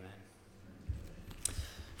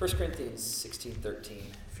1 Corinthians 16:13.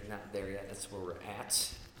 If you're not there yet, that's where we're at.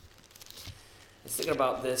 I was thinking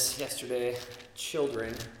about this yesterday.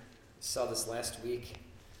 Children, I saw this last week.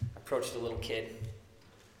 I approached a little kid.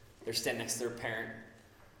 They're standing next to their parent.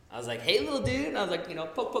 I was like, hey, little dude. And I was like,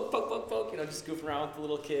 poke, poke, poke, poke, poke. Just goofing around with the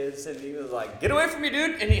little kids. And he was like, get away from me,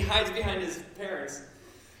 dude. And he hides behind his parents.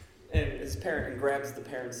 And his parent grabs the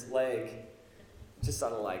parent's leg. Just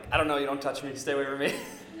sort of like, I don't know, you don't touch me. Stay away from me.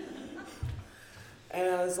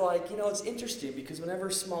 And I was like, it's interesting because whenever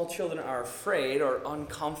small children are afraid or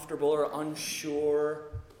uncomfortable or unsure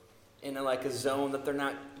in a zone that they're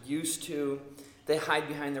not used to, they hide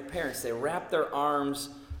behind their parents. They wrap their arms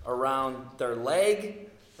around their leg,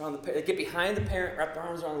 they get behind the parent, wrap their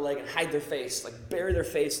arms around the leg, and hide their face, bury their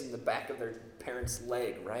face in the back of their parent's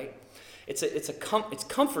leg, right? It's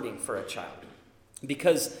comforting for a child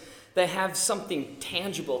because they have something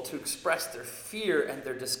tangible to express their fear and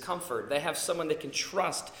their discomfort. They have someone they can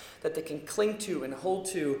trust, that they can cling to and hold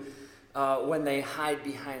to when they hide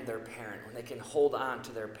behind their parent, when they can hold on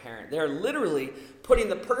to their parent. They're literally putting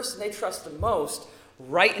the person they trust the most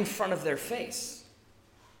right in front of their face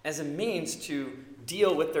as a means to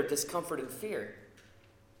deal with their discomfort and fear.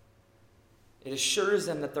 It assures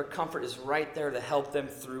them that their comfort is right there to help them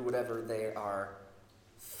through whatever they are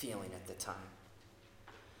feeling at the time.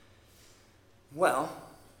 Well,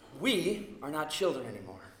 we are not children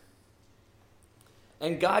anymore.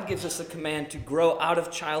 And God gives us a command to grow out of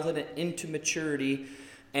childhood and into maturity.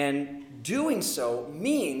 And doing so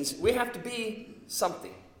means we have to be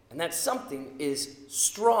something. And that something is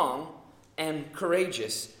strong and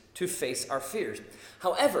courageous to face our fears.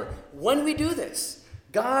 However, when we do this,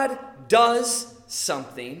 God does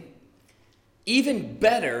something even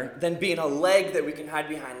better than being a leg that we can hide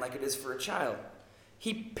behind like it is for a child.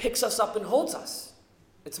 He picks us up and holds us.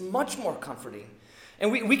 It's much more comforting.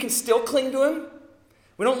 And we can still cling to him.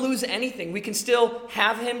 We don't lose anything. We can still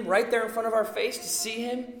have him right there in front of our face to see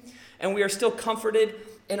him. And we are still comforted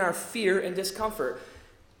in our fear and discomfort.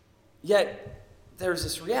 Yet, there's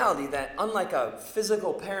this reality that unlike a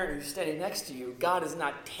physical parent who's standing next to you, God is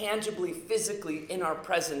not tangibly, physically in our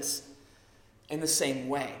presence in the same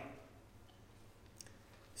way.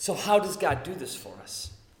 So how does God do this for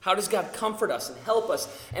us? How does God comfort us and help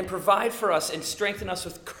us and provide for us and strengthen us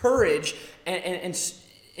with courage and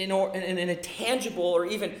in a tangible or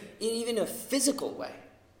even a physical way?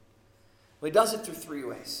 Well, he does it through three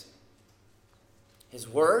ways. His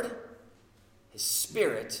Word, His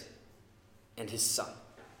Spirit, and His Son.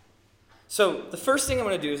 So the first thing I'm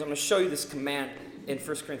going to do is I'm going to show you this command in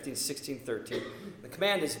 1 Corinthians 16:13. The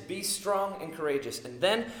command is be strong and courageous. And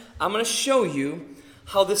then I'm going to show you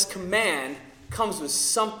how this command comes with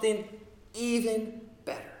something even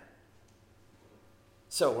better.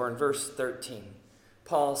 So we're in verse 13.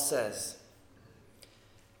 Paul says,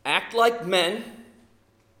 act like men,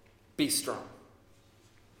 be strong.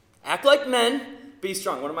 Act like men, be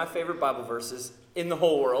strong. One of my favorite Bible verses in the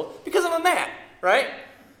whole world, because I'm a man, right?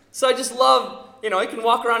 So I just love, you can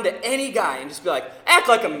walk around to any guy and just be like, act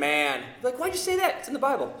like a man. Like, why'd you say that? It's in the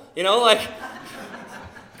Bible.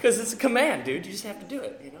 Because it's a command, dude. You just have to do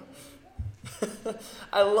it,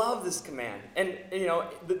 I love this command. And,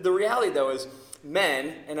 the reality, though, is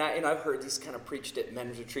men, and I've heard these kind of preached at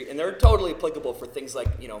men's retreat, and they're totally applicable for things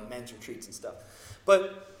like, men's retreats and stuff.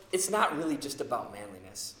 But it's not really just about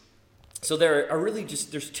manliness. So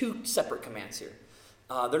there's two separate commands here.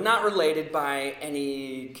 They're not related by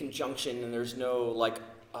any conjunction, and there's no,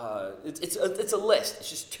 it's a list. It's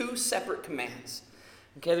just two separate commands.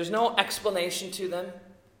 Okay, there's no explanation to them.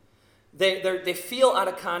 They feel out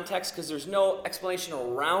of context because there's no explanation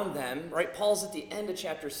around them, right? Paul's at the end of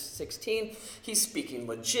chapter 16. He's speaking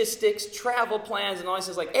logistics, travel plans, and all he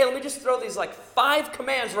says hey, let me just throw these 5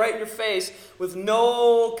 commands right in your face with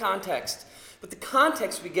no context. But the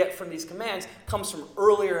context we get from these commands comes from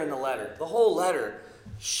earlier in the letter. The whole letter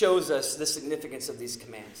shows us the significance of these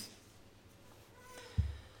commands.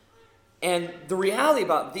 And the reality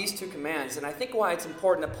about these two commands, and I think why it's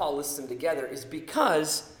important that Paul lists them together, is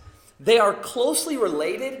because they are closely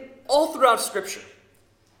related all throughout Scripture.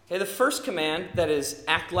 Okay, the first command, that is,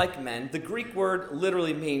 act like men, the Greek word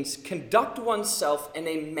literally means conduct oneself in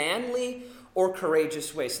a manly or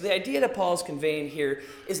courageous way. So the idea that Paul is conveying here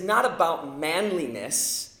is not about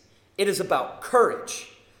manliness, it is about courage.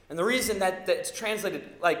 And the reason that it's translated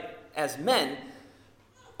as men,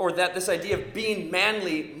 or that this idea of being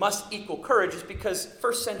manly must equal courage, is because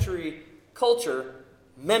first century culture,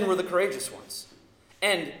 men were the courageous ones.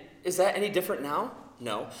 And is that any different now?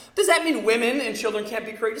 No. Does that mean women and children can't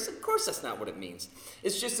be courageous? Of course that's not what it means.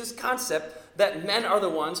 It's just this concept that men are the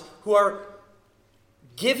ones who are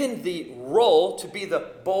given the role to be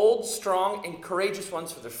the bold, strong, and courageous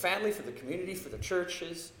ones for their family, for the community, for the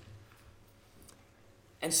churches.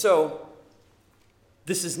 And so,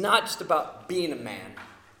 this is not just about being a man.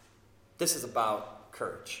 This is about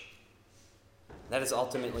courage. That is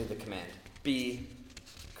ultimately the command. Be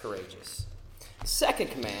courageous. The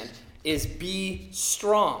second command is be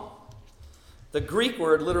strong. The Greek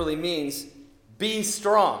word literally means be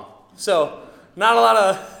strong. So, not a lot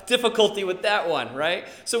of difficulty with that one, right?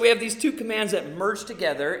 So we have these two commands that merge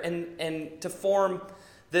together and to form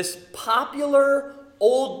this popular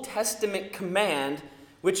Old Testament command,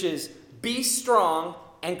 which is be strong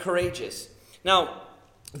and courageous. Now,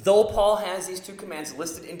 though Paul has these two commands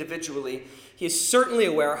listed individually, he is certainly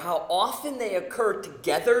aware how often they occur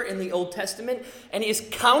together in the Old Testament, and he is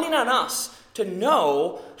counting on us to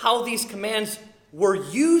know how these commands were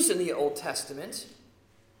used in the Old Testament,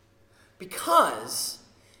 because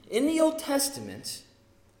in the Old Testament,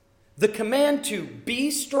 the command to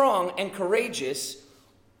be strong and courageous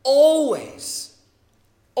always,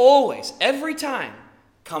 every time,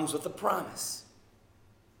 comes with a promise.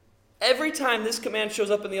 Every time this command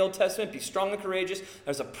shows up in the Old Testament, be strong and courageous,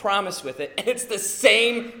 there's a promise with it, and it's the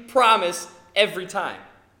same promise every time.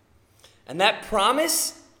 And that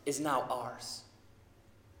promise is now ours.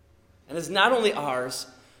 And it's not only ours,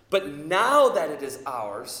 but now that it is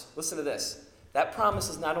ours, listen to this. That promise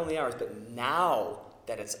is not only ours, but now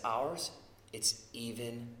that it's ours, it's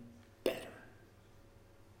even better.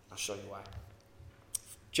 I'll show you why.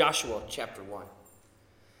 Joshua chapter 1.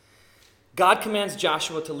 God commands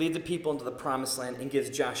Joshua to lead the people into the promised land and gives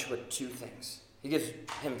Joshua two things. He gives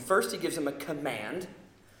him a command,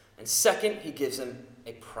 and second, he gives him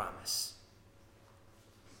a promise.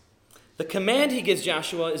 The command he gives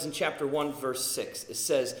Joshua is in chapter 1, verse 6. It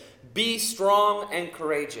says, be strong and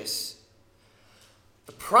courageous.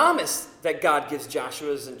 The promise that God gives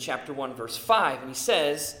Joshua is in chapter 1, verse 5. And he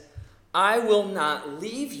says, I will not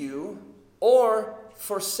leave you or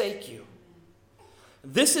forsake you.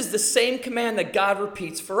 This is the same command that God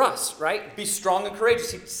repeats for us, right? Be strong and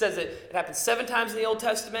courageous. He says it happens 7 times in the Old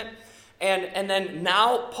Testament. And then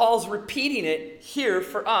now Paul's repeating it here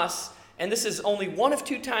for us. And this is only one of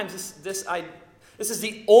 2 times. This is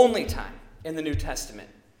the only time in the New Testament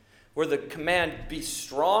where the command, be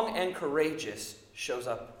strong and courageous, shows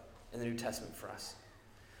up in the New Testament for us.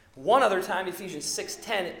 One other time, Ephesians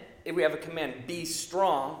 6:10, we have a command, be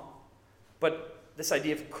strong, but this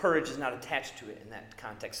idea of courage is not attached to it in that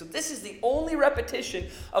context. So this is the only repetition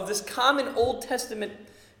of this common Old Testament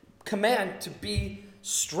command to be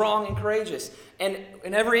strong and courageous. And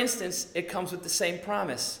in every instance, it comes with the same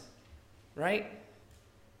promise, right?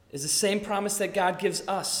 It's the same promise that God gives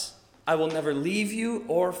us. I will never leave you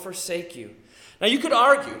or forsake you. Now you could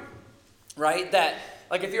argue, right, that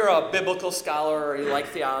like if you're a biblical scholar or you like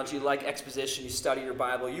theology, you like exposition, you study your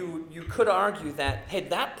Bible, you could argue that, hey,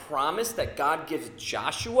 that promise that God gives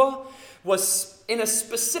Joshua was in a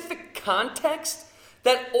specific context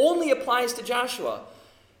that only applies to Joshua.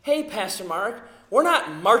 Hey, Pastor Mark, we're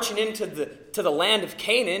not marching into the land of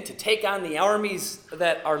Canaan to take on the armies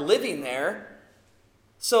that are living there.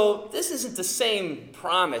 So this isn't the same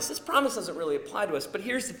promise. This promise doesn't really apply to us. But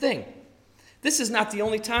here's the thing. This is not the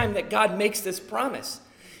only time that God makes this promise.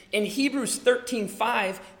 In Hebrews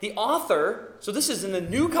 13:5, the author, so this is in the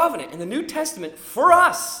New Covenant, in the New Testament, for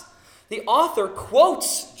us, the author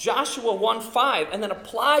quotes Joshua 1:5 and then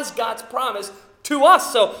applies God's promise to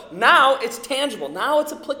us. So now it's tangible. Now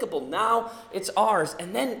it's applicable. Now it's ours.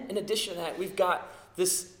 And then in addition to that, we've got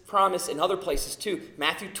this promise in other places too.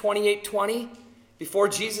 Matthew 28:20, before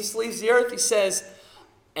Jesus leaves the earth, he says,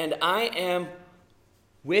 and I am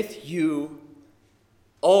with you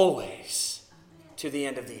always to the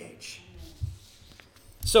end of the age.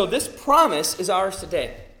 So this promise is ours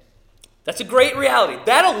today. That's a great reality.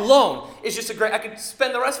 That alone is just I could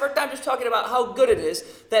spend the rest of our time just talking about how good it is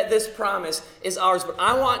that this promise is ours. But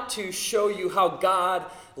I want to show you how God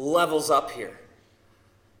levels up here.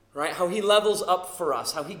 Right? How he levels up for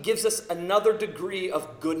us. How he gives us another degree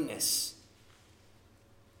of goodness.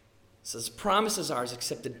 So this promise is ours,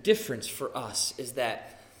 except the difference for us is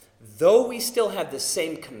that though we still have the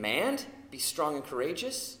same command, be strong and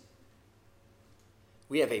courageous,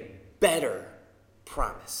 we have a better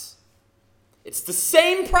promise. It's the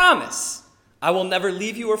same promise. I will never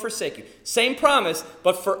leave you or forsake you. Same promise,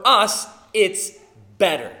 but for us, it's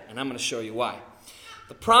better. And I'm going to show you why.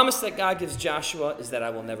 The promise that God gives Joshua is that I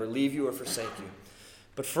will never leave you or forsake you.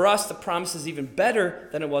 But for us, the promise is even better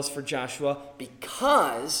than it was for Joshua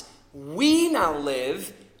because we now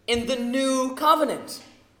live in the new covenant.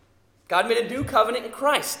 God made a new covenant in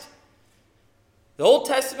Christ. The Old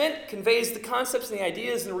Testament conveys the concepts and the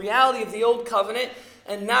ideas and the reality of the Old Covenant,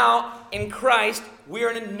 and now in Christ we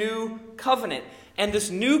are in a new covenant. And this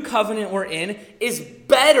new covenant we're in is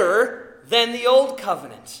better than the Old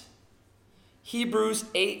Covenant. Hebrews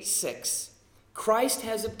 8:6. Christ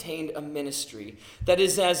has obtained a ministry that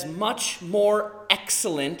is as much more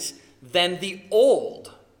excellent than the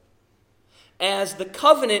old, as the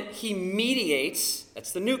covenant he mediates,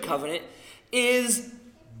 that's the new covenant, is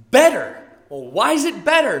better. Well, why is it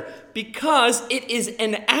better? Because it is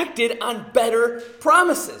enacted on better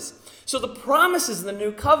promises. So the promises in the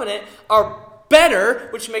new covenant are better,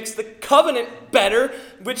 which makes the covenant better,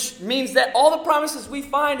 which means that all the promises we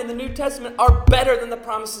find in the New Testament are better than the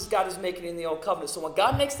promises God is making in the Old Covenant. So when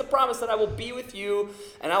God makes the promise that I will be with you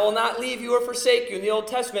and I will not leave you or forsake you in the Old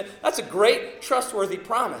Testament, that's a great, trustworthy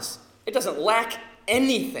promise. It doesn't lack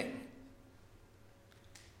anything.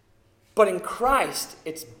 But in Christ,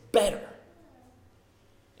 it's better.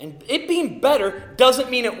 And it being better doesn't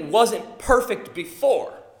mean it wasn't perfect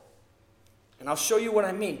before. And I'll show you what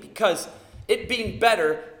I mean, because it being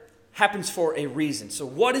better happens for a reason. So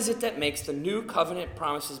what is it that makes the new covenant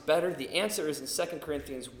promises better? The answer is in 2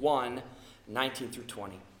 Corinthians 1:19 through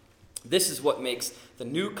 20. This is what makes the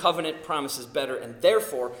new covenant promises better, and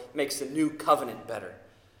therefore makes the new covenant better.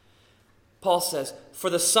 Paul says, "For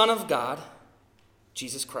the Son of God,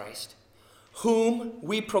 Jesus Christ, whom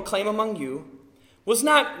we proclaim among you, was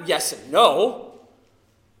not yes and no.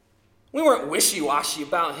 We weren't wishy-washy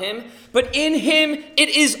about him, but in him it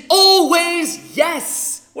is always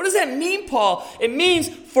yes." What does that mean, Paul? It means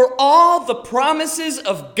for all the promises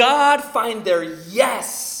of God find their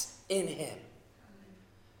yes in him.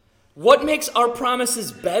 What makes our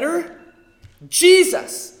promises better?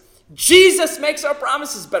 Jesus. Jesus makes our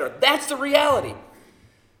promises better. That's the reality.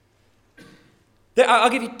 I'll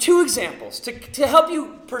give you two examples to help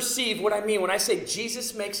you perceive what I mean when I say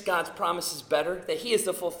Jesus makes God's promises better, that he is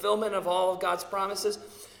the fulfillment of all of God's promises.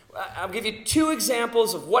 I'll give you two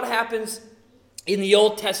examples of what happens in the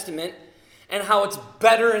Old Testament and how it's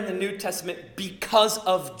better in the New Testament because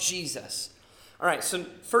of Jesus. All right, so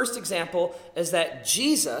first example is that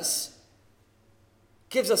Jesus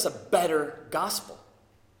gives us a better gospel.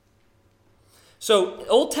 So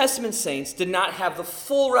Old Testament saints did not have the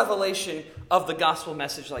full revelation of the gospel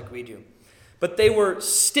message like we do. But they were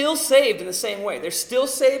still saved in the same way. They're still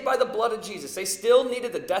saved by the blood of Jesus. They still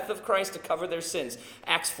needed the death of Christ to cover their sins.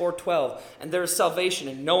 Acts 4:12. "And there is salvation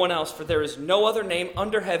in no one else, for there is no other name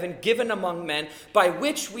under heaven given among men by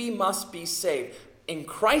which we must be saved." In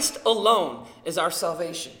Christ alone is our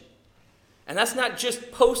salvation. And that's not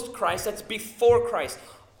just post-Christ, that's before Christ.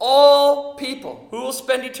 All people who will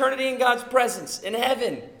spend eternity in God's presence in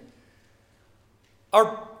heaven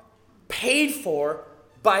are paid for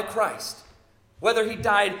by Christ. Whether he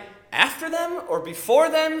died after them or before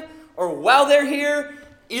them or while they're here,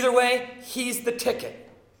 either way, he's the ticket,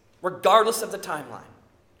 regardless of the timeline.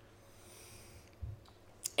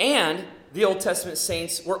 And the Old Testament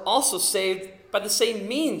saints were also saved by the same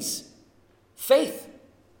means, faith.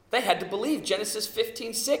 They had to believe. Genesis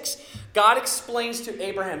 15:6. God explains to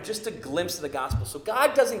Abraham just a glimpse of the gospel. So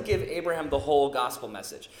God doesn't give Abraham the whole gospel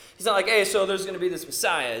message. He's not like, hey, so there's going to be this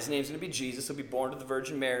Messiah. His name's going to be Jesus. He'll be born to the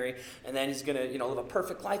Virgin Mary. And then he's going to live a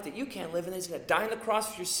perfect life that you can't live. And then he's going to die on the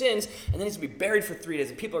cross for your sins. And then he's going to be buried for 3 days.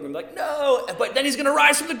 And people are going to be like, no. But then he's going to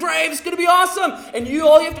rise from the grave. It's going to be awesome. And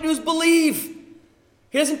all you have to do is believe.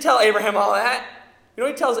 He doesn't tell Abraham all that. You know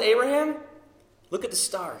what he tells Abraham? Look at the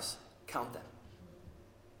stars. Count them.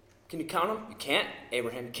 Can you count them? You can't,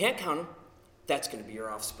 Abraham. You can't count them. That's going to be your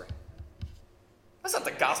offspring. That's not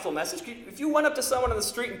the gospel message. If you went up to someone on the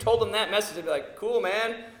street and told them that message, they'd be like, cool,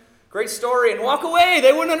 man. Great story. And walk away.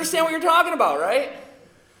 They wouldn't understand what you're talking about, right?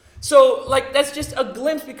 So, that's just a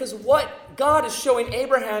glimpse, because what God is showing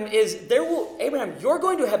Abraham is, Abraham, you're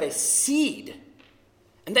going to have a seed.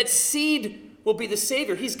 And that seed will be the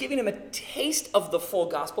Savior. He's giving him a taste of the full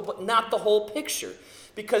gospel, but not the whole picture.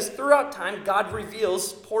 Because throughout time, God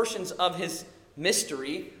reveals portions of his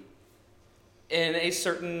mystery in a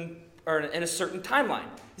certain timeline.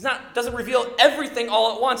 He doesn't reveal everything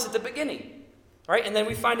all at once at the beginning. Right? And then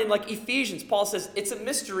we find in Ephesians, Paul says it's a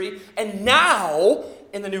mystery, and now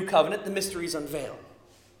in the new covenant, the mystery is unveiled.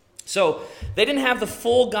 So they didn't have the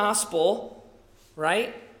full gospel,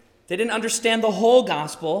 right? They didn't understand the whole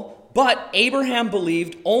gospel, but Abraham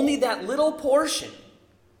believed only that little portion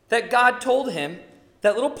that God told him,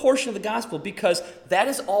 that little portion of the gospel, because that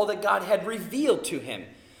is all that God had revealed to him.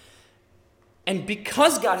 And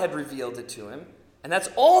because God had revealed it to him, and that's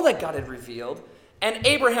all that God had revealed, and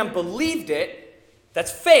Abraham believed it,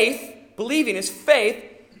 that's faith, believing is faith,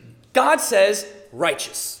 God says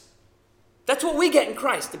righteous. That's what we get in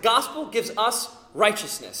Christ. The gospel gives us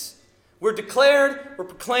righteousness. We're declared, we're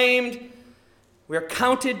proclaimed, we are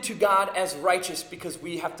counted to God as righteous because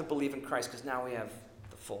we have to believe in Christ, because now we have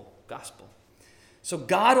the full gospel. So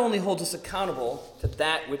God only holds us accountable to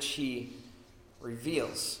that which he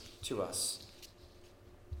reveals to us.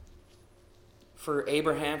 For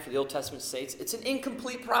Abraham, for the Old Testament saints, it's an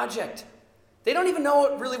incomplete project. They don't even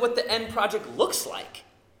know really what the end project looks like.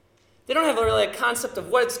 They don't have really a concept of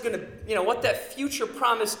what it's going to, what that future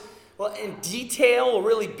promise in detail will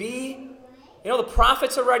really be. The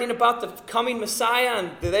prophets are writing about the coming Messiah,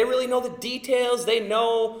 and do they really know the details? They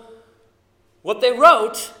know what they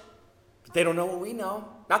wrote, but they don't know what we know.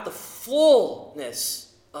 Not the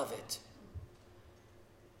fullness of it.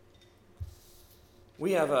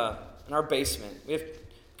 We have in our basement, we have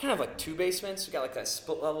kind of like two basements. We got like that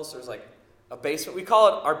split level, so there's like a basement. We call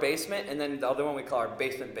it our basement, and then the other one we call our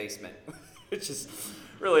basement, which is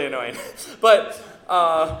really annoying. But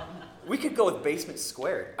we could go with basement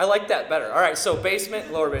squared. I like that better. All right, so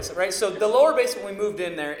basement, lower basement, right? So the lower basement when we moved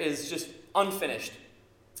in there is just unfinished.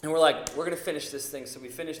 And we're like, we're going to finish this thing. So we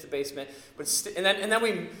finished the basement, but and then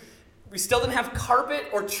we still didn't have carpet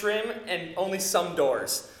or trim and only some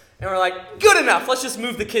doors. And we're like, good enough. Let's just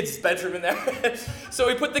move the kids' bedroom in there. So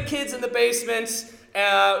we put the kids in the basement,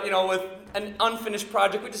 with an unfinished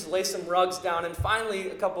project. We just lay some rugs down. And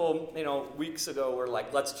finally, a couple, weeks ago, we're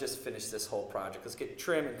like, let's just finish this whole project. Let's get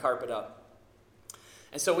trim and carpet up.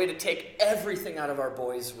 And so we had to take everything out of our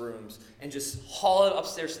boys' rooms and just haul it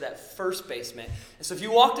upstairs to that first basement. And so if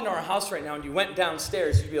you walked into our house right now and you went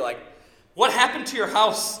downstairs, you'd be like, what happened to your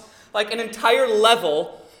house? Like an entire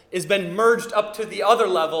level has been merged up to the other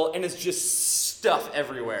level and is just stuff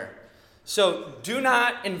everywhere. So do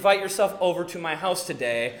not invite yourself over to my house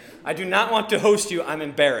today. I do not want to host you. I'm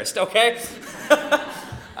embarrassed, okay?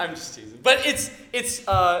 I'm just teasing. But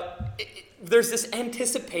there's this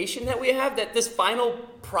anticipation that we have that this final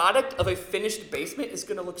product of a finished basement is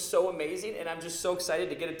going to look so amazing, and I'm just so excited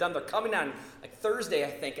to get it done. They're coming on like Thursday,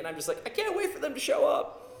 I think, and I'm just like, I can't wait for them to show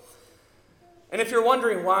up. And if you're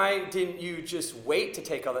wondering why didn't you just wait to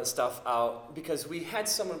take all that stuff out, because we had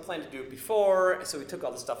someone plan to do it before, so we took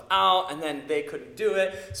all the stuff out, and then they couldn't do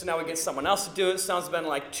it, so now we get someone else to do it. So it's been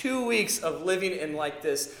like 2 weeks of living in like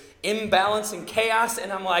this imbalance and chaos,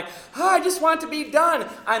 and I'm like, I just want it to be done.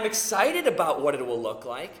 I'm excited about what it will look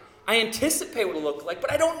like. I anticipate what it will look like,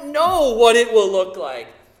 but I don't know what it will look like.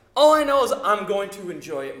 All I know is I'm going to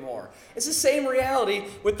enjoy it more. It's the same reality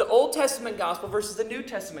with the Old Testament gospel versus the New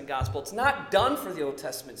Testament gospel. It's not done for the Old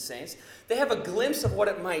Testament saints. They have a glimpse of what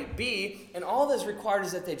it might be, and all that's required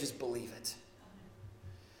is that they just believe it.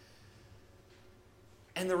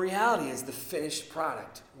 And the reality is the finished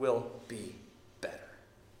product will be better.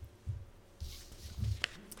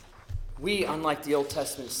 We, unlike the Old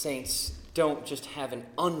Testament saints, don't just have an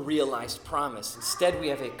unrealized promise. Instead, we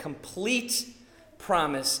have a complete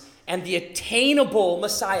promise and the attainable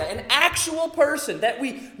Messiah, an actual person that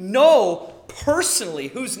we know personally,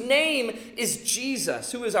 whose name is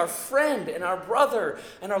Jesus, who is our friend and our brother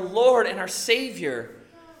and our Lord and our Savior,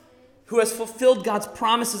 who has fulfilled God's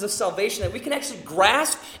promises of salvation that we can actually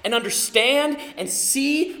grasp and understand and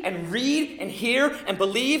see and read and hear and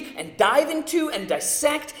believe and dive into and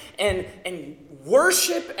dissect and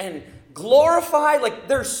worship and glorify.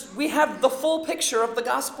 We have the full picture of the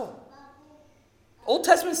gospel. Old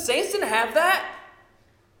Testament saints didn't have that.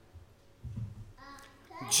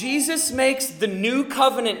 Jesus makes the new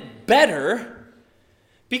covenant better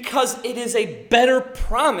because it is a better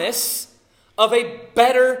promise of a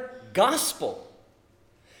better gospel.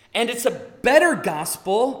 And it's a better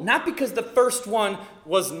gospel, not because the first one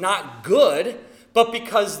was not good, but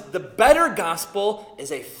because the better gospel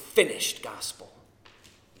is a finished gospel.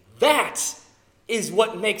 That is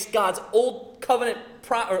what makes God's old covenant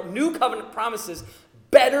or new covenant promises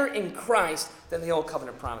better in Christ than the old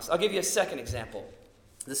covenant promise. I'll give you a second example.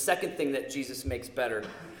 The second thing that Jesus makes better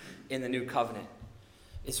in the new covenant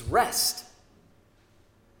is rest.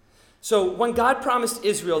 So when God promised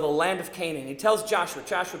Israel the land of Canaan, he tells Joshua,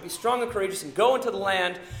 be strong and courageous and go into the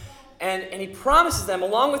land. And he promises them,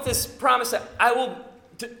 along with this promise that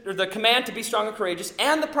the command to be strong and courageous,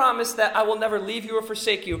 and the promise that I will never leave you or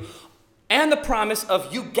forsake you, and the promise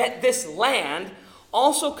of you get this land,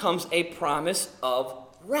 also comes a promise of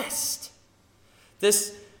rest.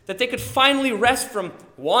 That they could finally rest from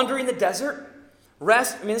wandering the desert.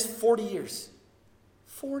 It's 40 years.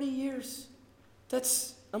 40 years.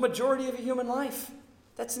 That's a majority of a human life.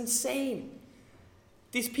 That's insane.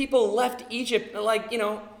 These people left Egypt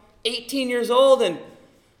 18 years old and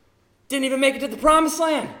didn't even make it to the promised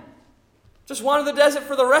land. Just wandered the desert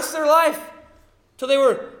for the rest of their life. till they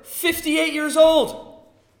were 58 years old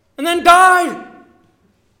and then died.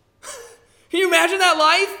 Can you imagine that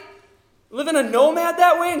life? Living a nomad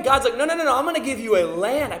that way, and God's like, no, I'm going to give you a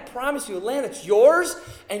land. I promise you a land that's yours,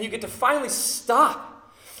 and you get to finally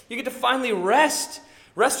stop. You get to finally rest.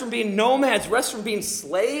 Rest from being nomads, rest from being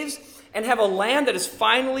slaves, and have a land that is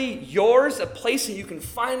finally yours, a place that you can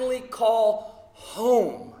finally call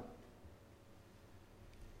home.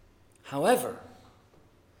 However,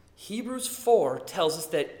 Hebrews 4 tells us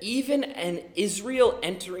that even in Israel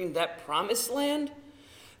entering that promised land,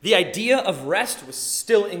 the idea of rest was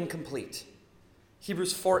still incomplete.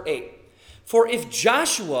 Hebrews 4:8. For if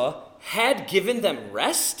Joshua had given them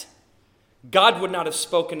rest, God would not have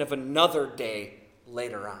spoken of another day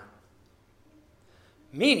later on.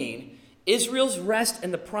 Meaning, Israel's rest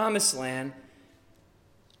in the promised land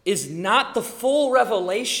is not the full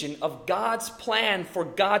revelation of God's plan for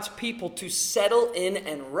God's people to settle in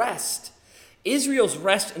and rest. Israel's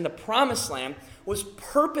rest in the promised land was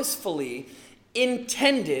purposefully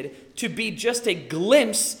intended to be just a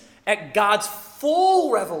glimpse at God's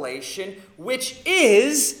full revelation, which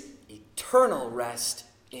is eternal rest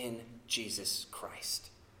in Jesus Christ.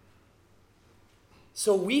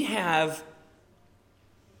 So we have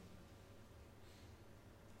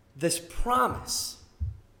this promise.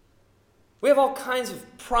 We have all kinds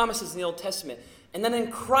of promises in the Old Testament. And then in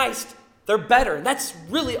Christ, they're better. And that's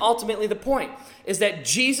really ultimately the point, is that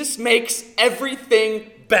Jesus makes everything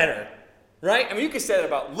better. Right? I mean, you could say that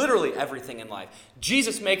about literally everything in life.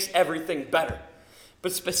 Jesus makes everything better.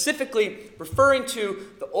 But specifically referring to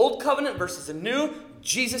the Old Covenant versus the New,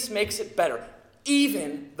 Jesus makes it better.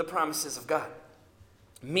 Even the promises of God.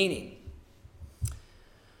 Meaning,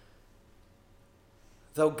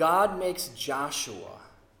 though God makes Joshua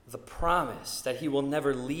the promise that he will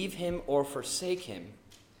never leave him or forsake him,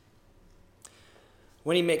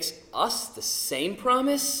 when he makes us the same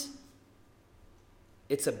promise,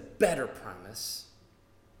 it's a better promise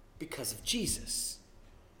because of Jesus.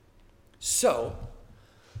 So,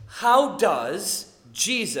 how does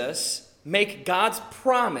Jesus make God's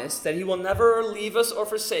promise that he will never leave us or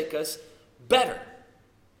forsake us better?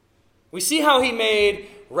 We see how he made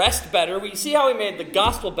rest better. We see how he made the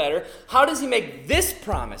gospel better. How does he make this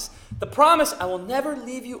promise? The promise, I will never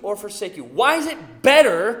leave you or forsake you. Why is it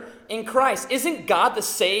better in Christ? Isn't God the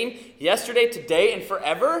same yesterday, today, and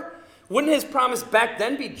forever? Wouldn't his promise back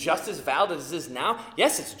then be just as valid as it is now?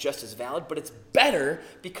 Yes, it's just as valid, but it's better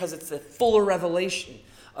because it's the fuller revelation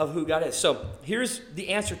of who God is. So here's the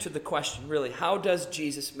answer to the question, really. How does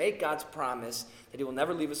Jesus make God's promise that he will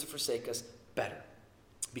never leave us or forsake us better?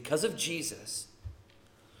 Because of Jesus,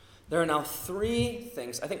 there are now three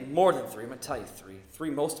things, I think more than three, I'm going to tell you three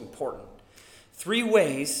most important. 3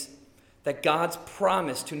 ways that God's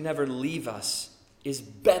promise to never leave us is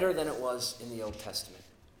better than it was in the Old Testament.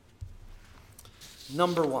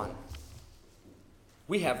 Number 1,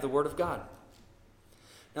 we have the Word of God.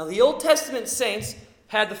 Now, the Old Testament saints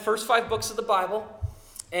had the first 5 books of the Bible,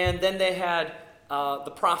 and then they had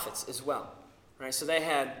the prophets as well. Right? So they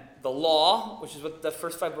had the law, which is what the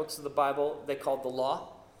first 5 books of the Bible they called the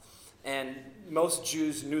law. And most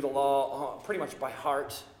Jews knew the law pretty much by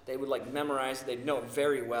heart. They would memorize it. They'd know it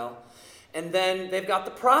very well. And then they've got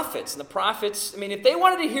the prophets. And the prophets, I mean, if they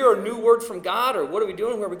wanted to hear a new word from God, or what are we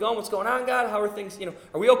doing, where are we going, what's going on, God, how are things,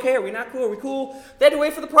 are we okay, are we not cool, are we cool? They had to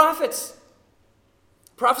wait for the prophets.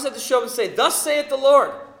 Prophets had to show up and say, thus saith the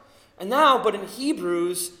Lord. And now, but in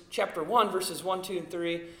Hebrews chapter 1, verses 1, 2, and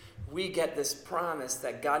 3, we get this promise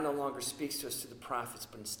that God no longer speaks to us through the prophets,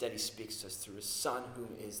 but instead he speaks to us through his Son, who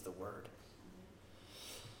is the Word.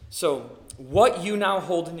 So, what you now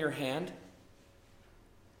hold in your hand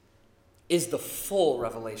is the full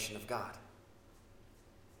revelation of God.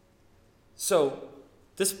 So,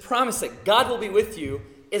 this promise that God will be with you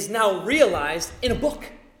is now realized in a book.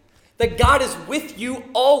 That God is with you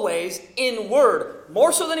always in word.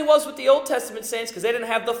 More so than he was with the Old Testament saints, because they didn't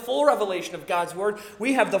have the full revelation of God's word.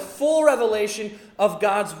 We have the full revelation of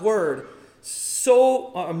God's word.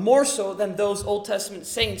 So more so than those Old Testament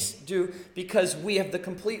saints do, because we have the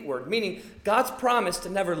complete word. Meaning, God's promise to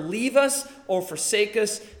never leave us or forsake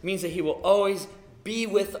us means that he will always be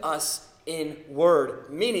with us in word.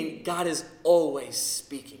 Meaning, God is always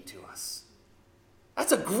speaking to us.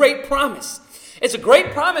 That's a great promise. It's a great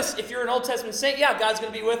promise if you're an Old Testament saint. Yeah, God's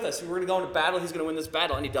going to be with us. We're going to go into battle. He's going to win this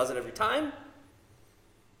battle. And he does it every time.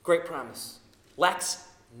 Great promise. Lacks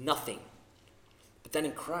nothing. But then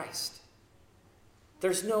in Christ,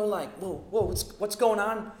 there's no whoa, what's going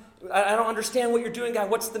on? I don't understand what you're doing, God.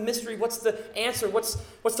 What's the mystery? What's the answer? What's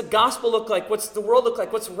the gospel look like? What's the world look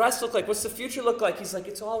like? What's rest look like? What's the future look like? He's like,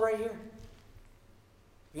 it's all right here.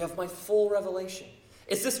 You have my full revelation.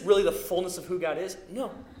 Is this really the fullness of who God is?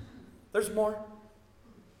 No. There's more.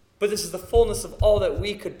 But this is the fullness of all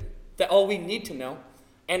that all we need to know.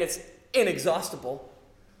 And it's inexhaustible.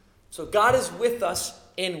 So God is with us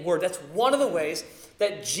in word. That's one of the ways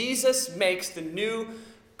that Jesus makes the new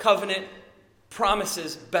covenant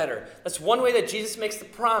promises better. That's one way that Jesus makes the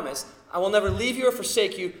promise, I will never leave you or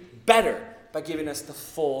forsake you, better by giving us the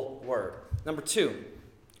full word. Number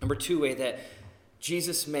two way that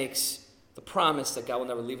Jesus makes the promise that God will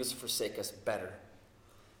never leave us or forsake us better.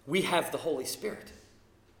 We have the Holy Spirit.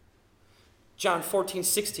 John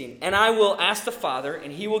 14:16, and I will ask the Father,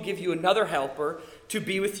 and he will give you another helper to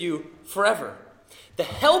be with you forever. The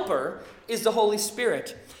helper is the Holy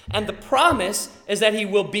Spirit. And the promise is that he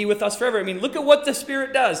will be with us forever. I mean, look at what the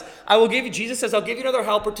Spirit does. Jesus says, I'll give you another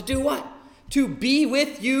helper to do what? To be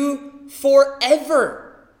with you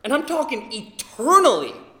forever. And I'm talking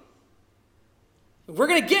eternally. We're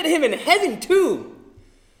going to get him in heaven too.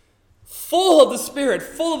 Full of the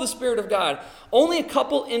Spirit of God. Only a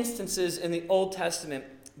couple instances in the Old Testament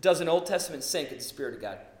does an Old Testament saint get the Spirit of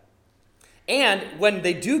God. And when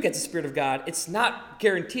they do get the Spirit of God, it's not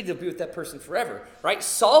guaranteed they'll be with that person forever, right?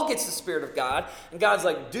 Saul gets the Spirit of God, and God's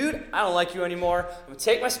like, dude, I don't like you anymore. I'm going to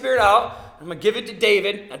take my spirit out. I'm going to give it to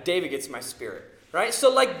David. Now David gets my spirit, right?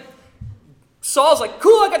 So, Saul's like,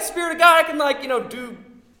 cool, I got the Spirit of God. I can, do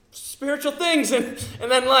spiritual things. And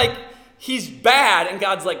then, he's bad, and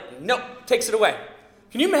God's like, nope, takes it away.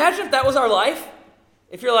 Can you imagine if that was our life?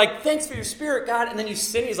 If you're like, thanks for your Spirit, God, and then you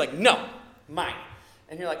sin, he's like, no, mine.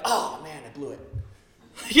 And you're like, oh, man, I blew it.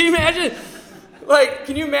 Can you imagine?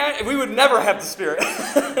 Can you imagine? We would never have the Spirit.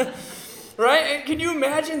 Right? And can you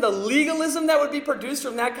imagine the legalism that would be produced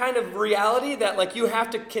from that kind of reality that, you have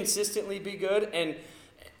to consistently be good and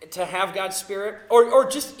to have God's Spirit? Or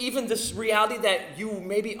just even this reality that you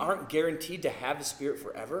maybe aren't guaranteed to have the Spirit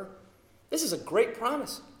forever? This is a great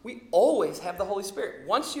promise. We always have the Holy Spirit.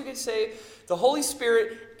 Once you get saved, the Holy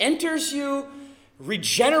Spirit enters you,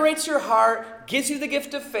 regenerates your heart, gives you the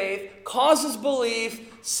gift of faith, causes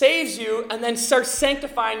belief, saves you, and then starts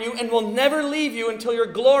sanctifying you and will never leave you until you're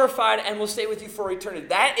glorified and will stay with you for eternity.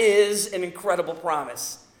 That is an incredible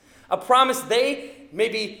promise. A promise they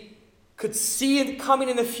maybe could see it coming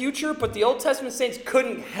in the future, but the Old Testament saints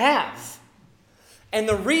couldn't have. And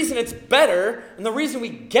the reason it's better, and the reason we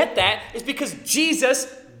get that, is because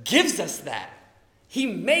Jesus gives us that. He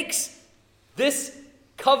makes this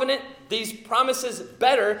covenant, these promises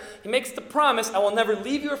better. He makes the promise, I will never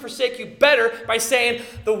leave you or forsake you, better by saying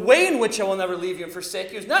the way in which I will never leave you and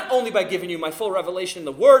forsake you is not only by giving you my full revelation in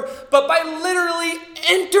the Word, but by literally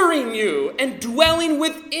entering you and dwelling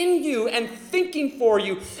within you and thinking for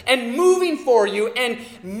you and moving for you and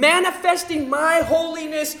manifesting my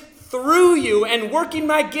holiness through you and working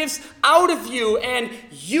my gifts out of you and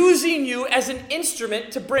using you as an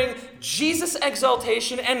instrument to bring Jesus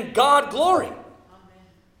exaltation and God glory.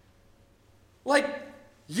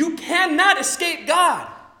 You cannot escape God,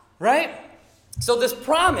 right? So this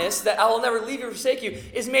promise that I will never leave you or forsake you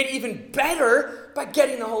is made even better by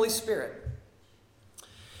getting the Holy Spirit.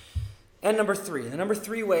 And the number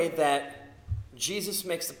three way that Jesus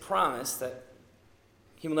makes the promise that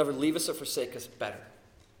he will never leave us or forsake us better.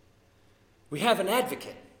 We have an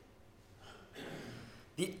advocate.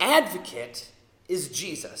 The advocate is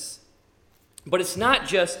Jesus. But it's not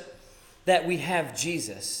just that we have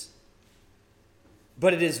Jesus,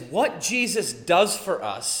 but it is what Jesus does for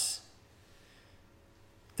us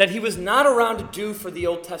that he was not around to do for the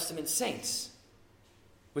Old Testament saints,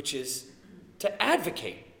 which is to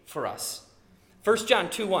advocate for us. 1 John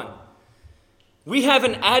 2:1. We have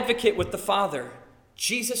an advocate with the Father,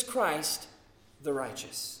 Jesus Christ, the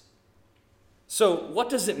righteous. So what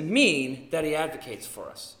does it mean that he advocates for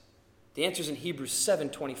us? The answer is in Hebrews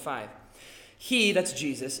 7:25. He, that's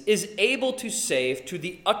Jesus, is able to save to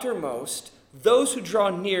the uttermost those who draw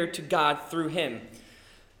near to God through him,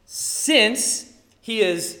 since he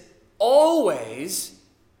always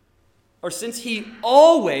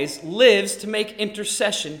lives to make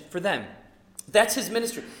intercession for them. That's his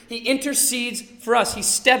ministry. He intercedes for us. He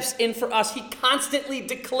steps in for us. He constantly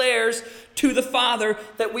declares to the Father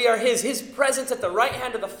that we are his. His presence at the right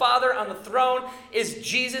hand of the Father on the throne is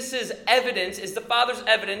Jesus' evidence, is the Father's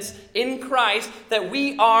evidence in Christ that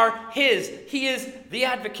we are his. He is the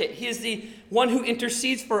advocate. He is the one who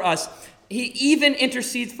intercedes for us. He even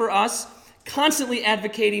intercedes for us, constantly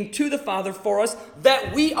advocating to the Father for us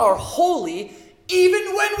that we are holy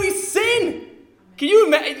even when we sin. Can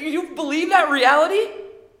you believe that reality?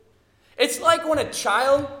 It's like when a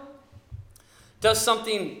child does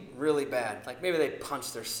something really bad, like maybe they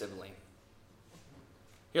punch their sibling.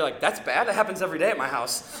 You're like, that's bad? That happens every day at my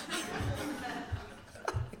house.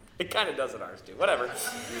 It kind of does at ours too. Whatever.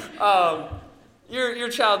 Your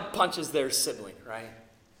child punches their sibling, right?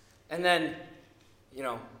 And then,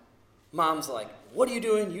 mom's like, what are you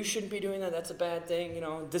doing? You shouldn't be doing that. That's a bad thing.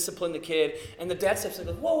 Discipline the kid. And the dad steps in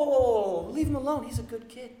and goes, whoa, whoa, whoa, whoa, leave him alone. He's a good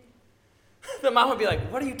kid. The mom would be like,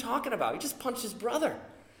 what are you talking about? He just punched his brother.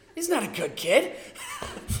 He's not a good kid.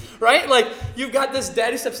 Right? Like, you've got this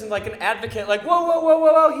dad who steps in like an advocate, like, whoa, whoa, whoa,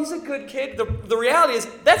 whoa, whoa, he's a good kid. The reality is,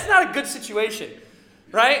 that's not a good situation.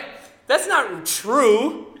 Right? That's not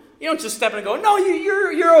true. You don't just step in and go, no,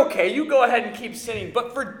 you're okay. You go ahead and keep sinning.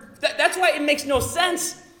 But that's why it makes no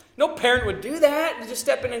sense. No parent would do that. You just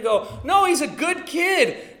step in and go, no, he's a good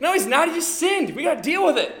kid. No, he's not. He just sinned. We got to deal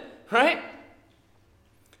with it. Right?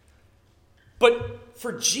 But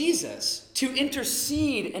for Jesus to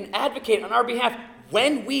intercede and advocate on our behalf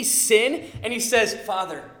when we sin, and he says,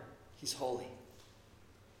 Father, he's holy.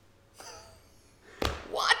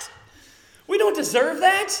 What? We don't deserve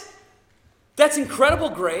that? That's incredible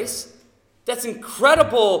grace. That's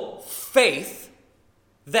incredible faith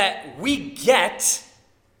that we get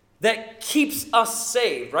that keeps us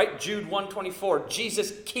saved, right? Jude 1:24,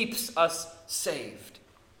 Jesus keeps us saved.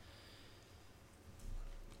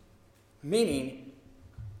 Meaning,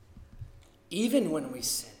 even when we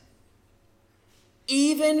sin,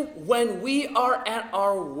 even when we are at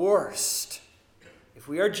our worst, if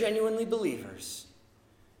we are genuinely believers,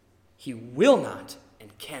 he will not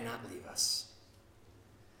and cannot leave us,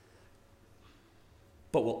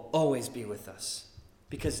 but will always be with us.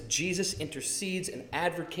 Because Jesus intercedes and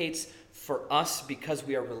advocates for us because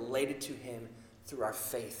we are related to him through our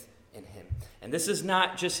faith in him. And this is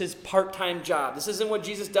not just his part-time job. This isn't what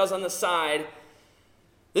Jesus does on the side.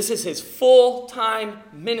 This is his full-time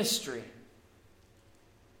ministry.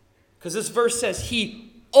 Because this verse says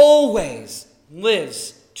he always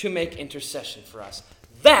lives to make intercession for us.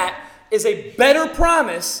 That is a better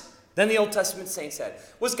promise than the Old Testament saints had.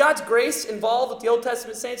 Was God's grace involved with the Old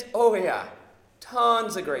Testament saints? Oh, yeah.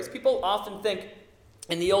 Tons of grace. People often think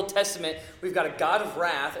in the Old Testament we've got a God of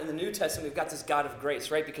wrath. In the New Testament we've got this God of grace,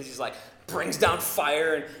 right? Because he's like brings down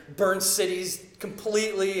fire and burns cities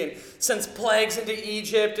completely and sends plagues into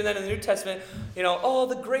Egypt. And then in the New Testament,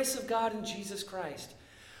 the grace of God in Jesus Christ.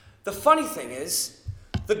 The funny thing is,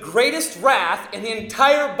 the greatest wrath in the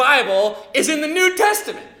entire Bible is in the New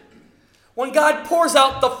Testament. When God pours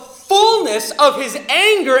out the fullness of his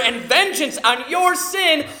anger and vengeance on your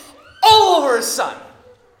sin all over his son.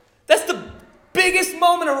 That's the biggest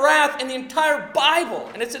moment of wrath in the entire Bible,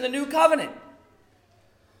 and it's in the New Covenant.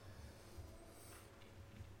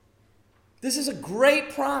 This is a great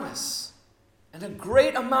promise and a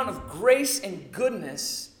great amount of grace and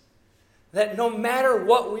goodness that no matter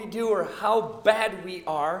what we do or how bad we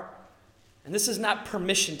are, and this is not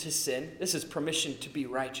permission to sin, this is permission to be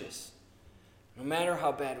righteous. No matter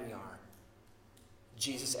how bad we are,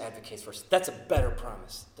 Jesus advocates for us. That's a better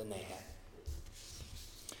promise than they had.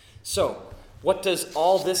 So, what does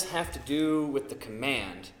all this have to do with the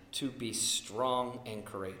command to be strong and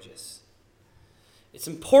courageous? It's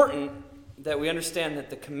important that we understand that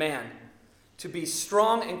the command to be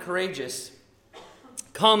strong and courageous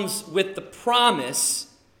comes with the promise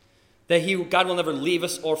that God will never leave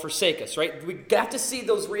us or forsake us, right? We got to see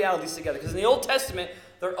those realities together, because in the Old Testament,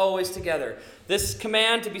 they're always together. This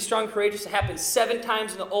command to be strong and courageous happens 7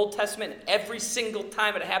 times in the Old Testament. And every single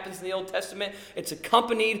time it happens in the Old Testament, it's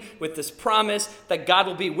accompanied with this promise that God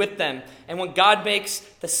will be with them. And when God makes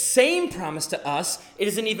the same promise to us, it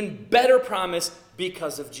is an even better promise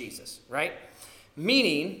because of Jesus, right?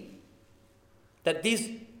 Meaning that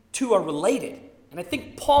these two are related. And I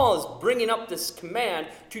think Paul is bringing up this command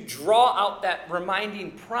to draw out that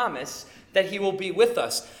reminding promise that he will be with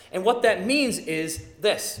us. And what that means is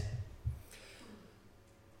this.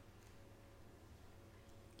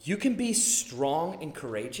 You can be strong and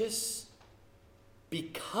courageous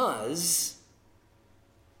because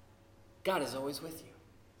God is always with you.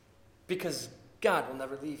 Because God will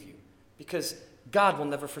never leave you. Because God will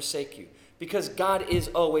never forsake you. Because God is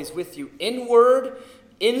always with you in word,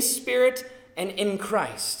 in spirit, and in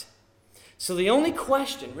Christ. So the only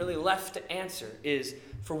question really left to answer is,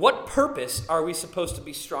 for what purpose are we supposed to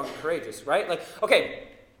be strong and courageous, right? Like, okay,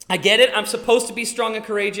 I get it. I'm supposed to be strong and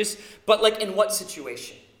courageous, but like in what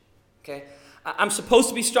situation? Okay? I'm supposed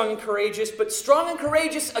to be strong and courageous, but strong and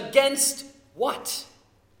courageous against what?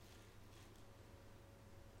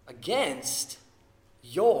 Against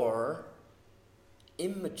your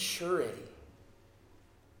immaturity.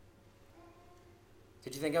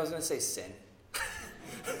 Did you think I was going to say sin?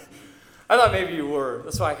 I thought maybe you were.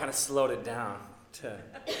 That's why I kind of slowed it down.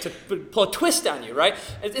 pull a twist on you, right?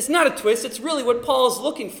 It's not a twist. It's really what Paul is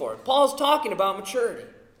looking for. Paul's talking about maturity.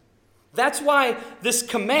 That's why this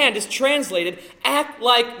command is translated, act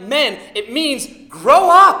like men. It means grow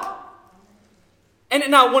up. And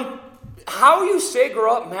now, how you say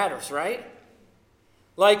grow up matters, right?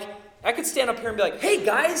 Like, I could stand up here and be like, hey,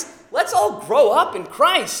 guys, let's all grow up in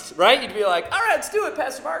Christ, right? You'd be like, all right, let's do it,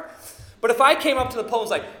 Pastor Mark. But if I came up to the pole and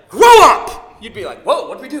was like, grow up, you'd be like, whoa,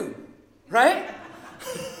 what do we do, right?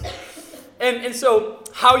 and so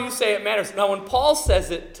how you say it matters. Now, when Paul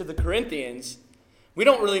says it to the Corinthians, we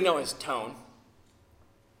don't really know his tone.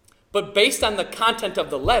 But based on the content of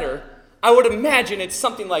the letter, I would imagine it's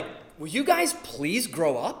something like, will you guys please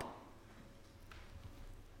grow up?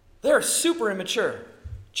 They're super immature.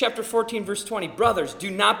 Chapter 14, verse 20, brothers, do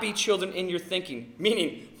not be children in your thinking.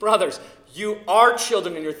 Meaning, brothers, you are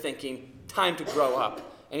children in your thinking. Time to grow up.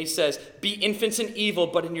 And he says, be infants in evil,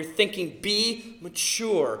 but in your thinking be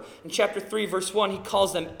mature. In chapter 3, verse 1, he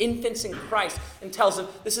calls them infants in Christ and tells them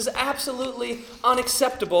this is absolutely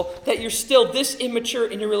unacceptable that you're still this immature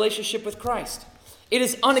in your relationship with Christ. It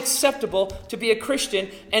is unacceptable to be a Christian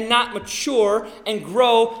and not mature and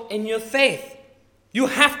grow in your faith. You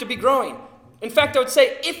have to be growing. In fact, I would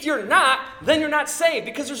say if you're not, then you're not saved,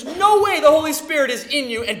 because there's no way the Holy Spirit is in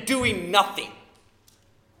you and doing nothing.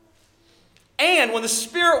 And when the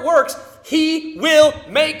Spirit works, he will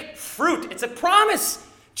make fruit. It's a promise.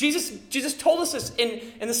 Jesus told us this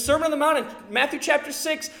in the Sermon on the Mount in Matthew chapter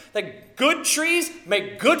 6, that good trees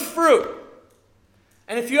make good fruit.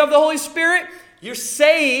 And if you have the Holy Spirit, you're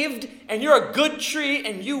saved and you're a good tree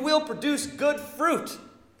and you will produce good fruit.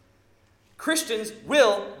 Christians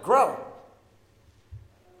will grow.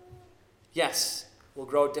 Yes, we'll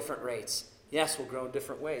grow at different rates. Yes, we'll grow in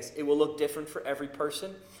different ways. It will look different for every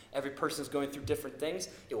person. Every person is going through different things.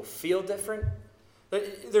 It will feel different.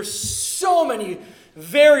 There's so many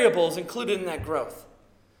variables included in that growth.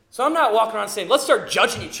 So I'm not walking around saying, let's start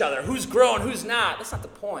judging each other. Who's growing, who's not. That's not the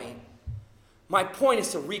point. My point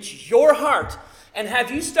is to reach your heart and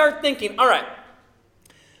have you start thinking, all right,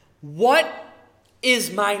 what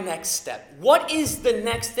is my next step? What is the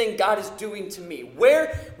next thing God is doing to me?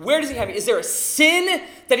 Where does he have me? Is there a sin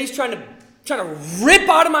that he's trying to rip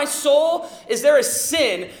out of my soul? Is there a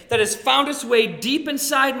sin that has found its way deep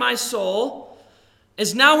inside my soul,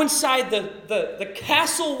 is now inside the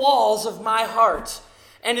castle walls of my heart,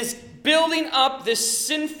 and is building up this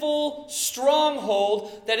sinful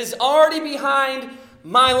stronghold that is already behind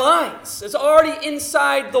my lines? It's already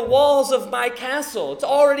inside the walls of my castle. It's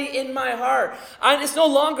already in my heart. It's no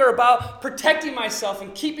longer about protecting myself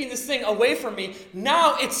and keeping this thing away from me.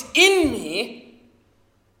 Now it's in me.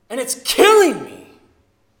 And it's killing me.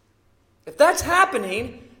 If that's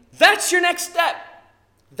happening, that's your next step.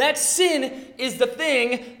 That sin is the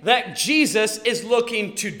thing that Jesus is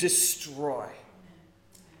looking to destroy.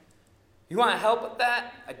 You want help with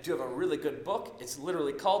that? I do have a really good book. It's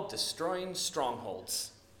literally called Destroying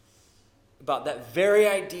Strongholds. About that very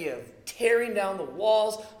idea of tearing down the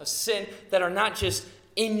walls of sin that are not just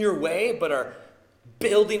in your way, but are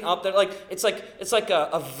building up. It's like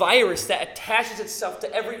a virus that attaches itself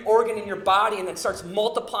to every organ in your body and then starts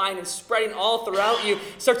multiplying and spreading all throughout you. It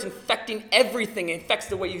starts infecting everything. It affects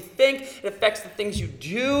the way you think. It affects the things you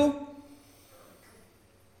do.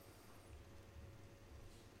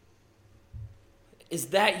 Is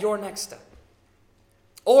that your next step?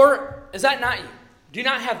 Or is that not you? Do you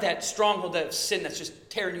not have that stronghold of sin that's just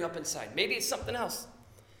tearing you up inside? Maybe it's something else.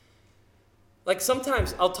 Like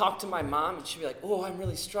sometimes I'll talk to my mom and she'll be like, oh, I'm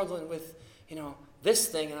really struggling with, this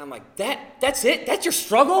thing. And I'm like, that's it? That's your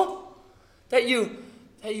struggle? That you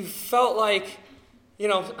felt like, I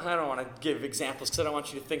don't want to give examples because I don't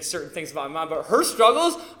want you to think certain things about my mom, but her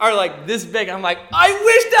struggles are like this big. I'm like, I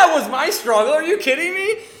wish that was my struggle. Are you kidding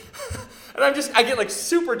me? And I get like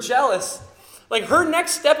super jealous. Like her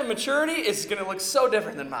next step of maturity is going to look so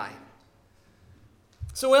different than mine.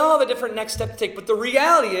 So we all have a different next step to take, but the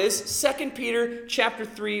reality is 2 Peter chapter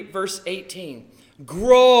 3, verse 18.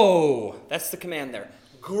 Grow. That's the command there.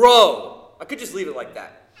 Grow. I could just leave it like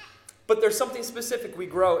that. But there's something specific we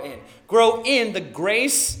grow in. Grow in the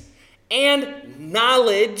grace and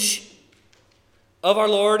knowledge of our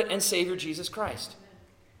Lord and Savior Jesus Christ.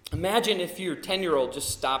 Imagine if your 10-year-old just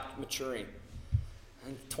stopped maturing.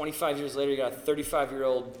 And 25 years later, you got a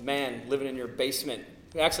 35-year-old man living in your basement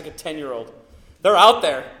who acts like a 10-year-old. They're out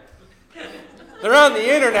there. They're on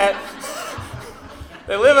the internet.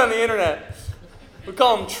 They live on the internet. We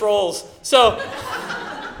call them trolls. So,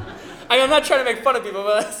 I'm not trying to make fun of people,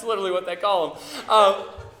 but that's literally what they call them.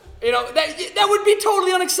 That would be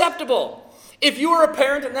totally unacceptable. If you were a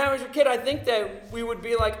parent and that was your kid, I think that we would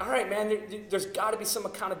be like, all right, man, there's got to be some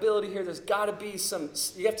accountability here. There's got to be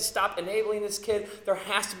you have to stop enabling this kid. There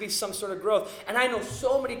has to be some sort of growth. And I know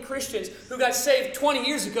so many Christians who got saved 20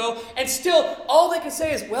 years ago, and still all they can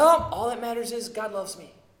say is, well, all that matters is God loves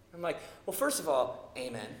me. I'm like, well, first of all,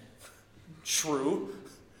 amen. True.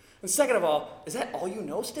 And second of all, is that all you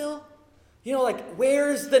know still? You know, like,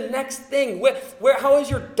 where's the next thing? How has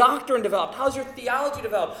your doctrine developed? How's your theology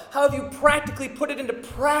developed? How have you practically put it into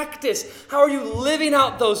practice? How are you living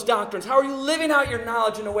out those doctrines? How are you living out your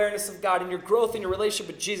knowledge and awareness of God and your growth in your relationship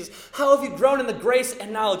with Jesus? How have you grown in the grace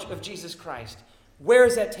and knowledge of Jesus Christ? Where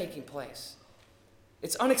is that taking place?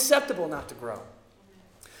 It's unacceptable not to grow.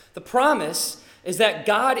 The promise is that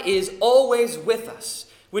God is always with us,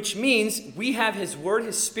 which means we have His Word,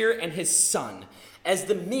 His Spirit, and His Son as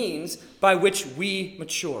the means by which we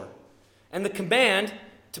mature. And the command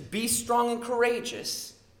to be strong and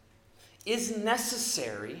courageous is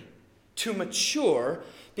necessary to mature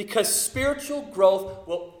because spiritual growth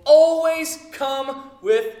will always come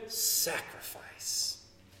with sacrifice,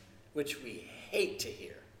 which we hate to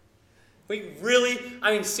hear.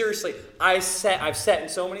 Seriously, I've sat in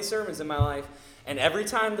so many sermons in my life, and every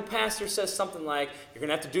time the pastor says something like, you're going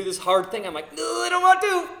to have to do this hard thing, I'm like, no, I don't want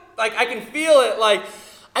to. Like, I can feel it. Like,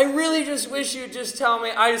 I really just wish you'd just tell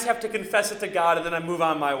me I just have to confess it to God and then I move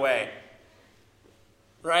on my way.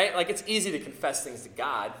 Right? Like, it's easy to confess things to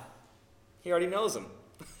God. He already knows them.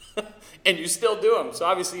 And you still do them. So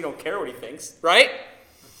obviously you don't care what He thinks. Right?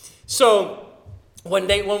 So when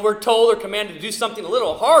we're told or commanded to do something a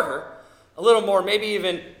little harder, a little more, maybe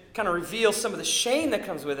even kind of reveal some of the shame that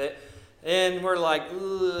comes with it, and we're like,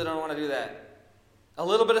 I don't want to do that. A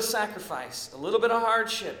little bit of sacrifice, a little bit of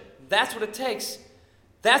hardship. That's what it takes.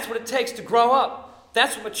 That's what it takes to grow up.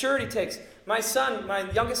 That's what maturity takes. My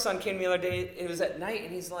youngest son came the other day, it was at night,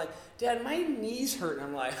 and he's like, Dad, my knees hurt. And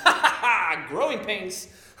I'm like, growing pains.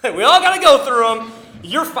 We all got to go through them.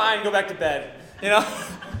 You're fine, go back to bed. You know?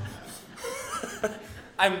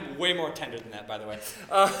 I'm way more tender than that, by the way.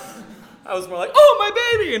 I was more like, oh,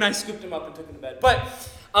 my baby! And I scooped him up and took him to bed. But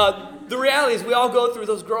the reality is we all go through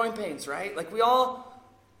those growing pains, right? Like, we all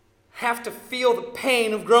have to feel the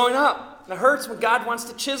pain of growing up. And it hurts when God wants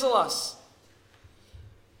to chisel us.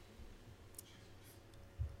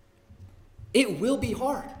 It will be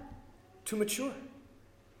hard to mature.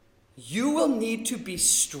 You will need to be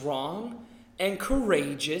strong and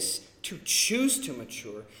courageous to choose to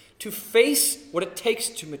mature, to face what it takes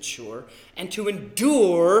to mature, and to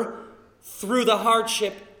endure through the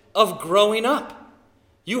hardship of growing up.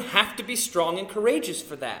 You have to be strong and courageous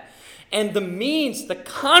for that. And the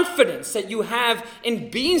confidence that you have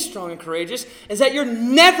in being strong and courageous is that you're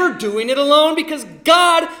never doing it alone because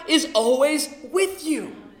God is always with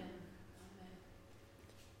you.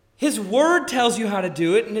 His Word tells you how to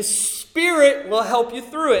do it, and His Spirit will help you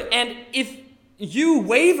through it. And if you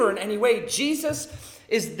waver in any way, Jesus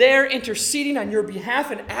is there interceding on your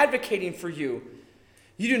behalf and advocating for you.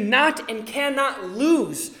 You do not and cannot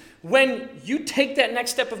lose when you take that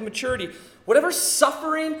next step of maturity. Whatever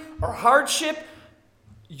suffering or hardship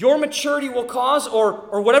your maturity will cause,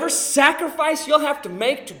 or whatever sacrifice you'll have to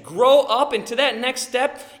make to grow up into that next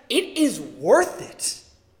step, it is worth it.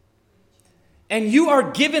 And you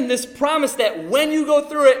are given this promise that when you go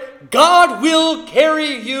through it, God will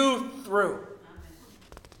carry you through.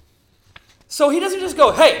 So He doesn't just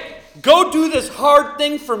go, hey, go do this hard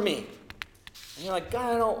thing for me. And you're like,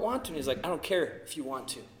 God, I don't want to. And He's like, I don't care if you want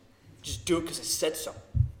to. Just do it because I said so.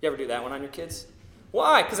 You ever do that one on your kids?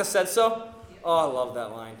 Why? Because I said so? Oh, I love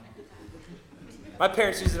that line. My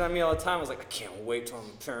parents use it on me all the time. I was like, I can't wait till I'm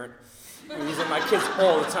a parent. I use it on my kids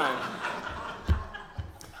all the time.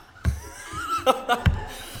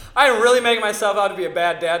 I'm really making myself out to be a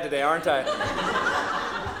bad dad today, aren't I?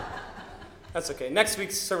 That's okay. Next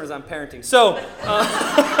week's sermon is on parenting. So,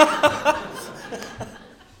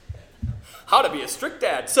 how to be a strict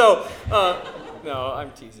dad. So, no,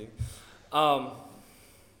 I'm teasing.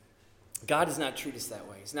 God does not treat us that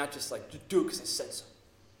way. He's not just like, do it because I said so.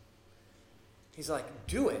 He's like,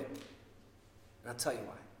 do it, and I'll tell you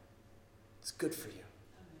why. It's good for you.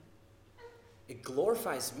 It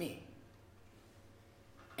glorifies me.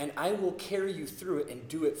 And I will carry you through it and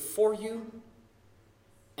do it for you.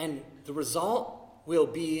 And the result will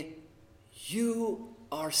be you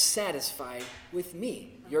are satisfied with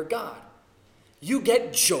me, your God. You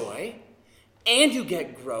get joy, and you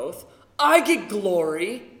get growth. I get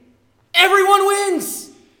glory. Everyone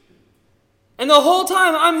wins. And the whole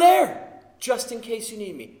time I'm there, just in case you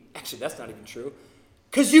need me. Actually, that's not even true.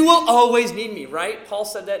 Because you will always need me, right? Paul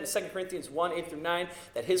said that in 2 Corinthians 1, 8 through 9,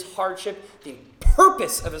 that his hardship, the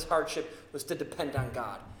purpose of his hardship was to depend on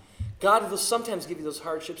God. God will sometimes give you those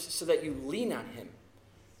hardships so that you lean on him.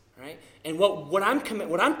 Right? And what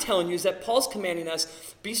I'm telling you is that Paul's commanding us,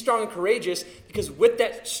 be strong and courageous, because with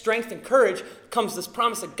that strength and courage comes this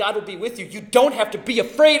promise that God will be with you. You don't have to be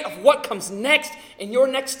afraid of what comes next in your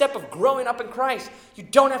next step of growing up in Christ. You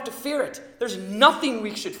don't have to fear it. There's nothing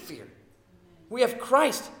we should fear. We have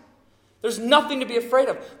Christ. There's nothing to be afraid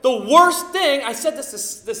of. The worst thing, I said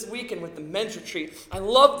this weekend with the men's retreat. I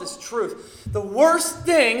love this truth. The worst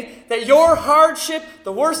thing that your hardship,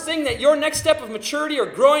 the worst thing that your next step of maturity or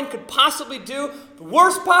growing could possibly do, the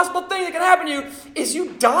worst possible thing that can happen to you is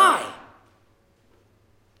you die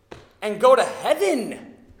and go to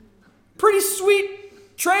heaven. Pretty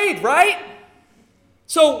sweet trade, right?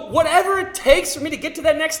 So whatever it takes for me to get to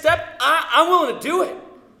that next step, I'm willing to do it.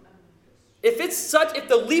 If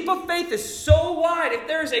the leap of faith is so wide, if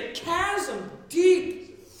there is a chasm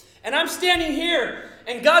deep, and I'm standing here,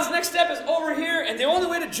 and God's next step is over here, and the only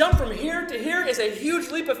way to jump from here to here is a huge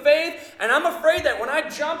leap of faith, and I'm afraid that when I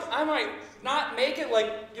jump, I might not make it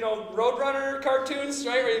like, Roadrunner cartoons,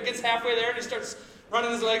 right, where he gets halfway there and he starts running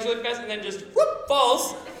his legs really fast and then just whoop,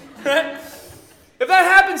 falls, right? If that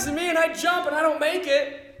happens to me and I jump and I don't make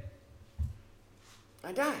it,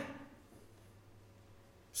 I die.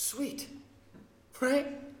 Sweet. Right?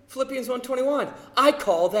 Philippians 1:21. I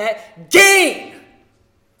call that gain.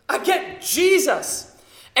 I get Jesus.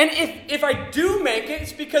 And if I do make it,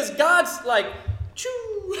 it's because God's like, choo.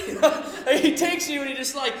 He takes you and he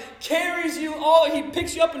just carries you all. He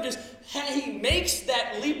picks you up and he makes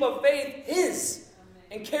that leap of faith his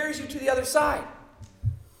and carries you to the other side.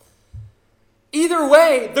 Either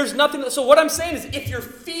way, there's nothing. So what I'm saying is, if your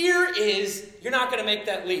fear is you're not going to make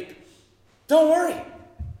that leap, don't worry.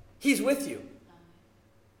 He's with you.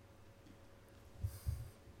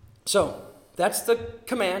 So, that's the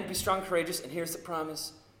command, be strong and courageous, and here's the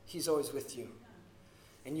promise, he's always with you.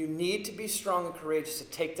 And you need to be strong and courageous to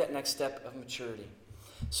take that next step of maturity.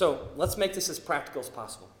 So, let's make this as practical as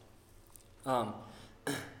possible.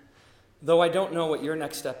 Though I don't know what your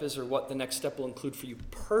next step is or what the next step will include for you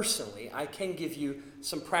personally, I can give you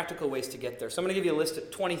some practical ways to get there. So I'm going to give you a list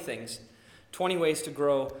of 20 things, 20 ways to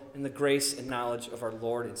grow in the grace and knowledge of our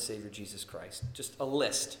Lord and Savior Jesus Christ. Just a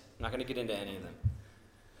list. I'm not going to get into any of them.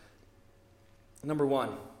 Number 1,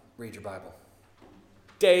 read your Bible.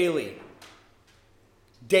 Daily.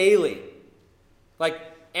 Daily.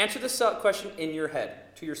 Answer this question in your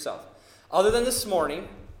head, to yourself. Other than this morning,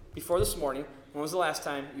 before this morning, when was the last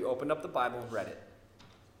time you opened up the Bible and read it?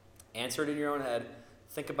 Answer it in your own head.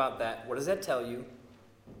 Think about that. What does that tell you?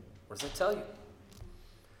 What does that tell you?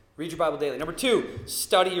 Read your Bible daily. Number 2,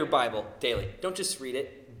 study your Bible daily. Don't just read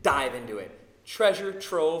it. Dive into it. Treasure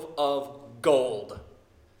trove of gold.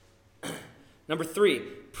 Number 3,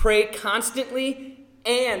 pray constantly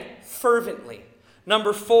and fervently.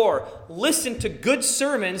 Number 4, listen to good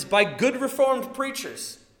sermons by good Reformed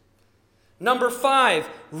preachers. Number 5,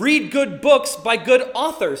 read good books by good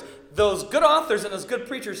authors. Those good authors and those good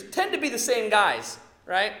preachers tend to be the same guys,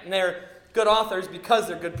 right? And they're good authors because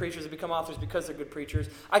they're good preachers. They become authors because they're good preachers.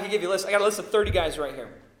 I could give you a list. I got a list of 30 guys right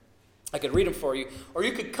here. I could read them for you. Or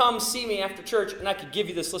you could come see me after church and I could give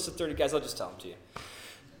you this list of 30 guys. I'll just tell them to you.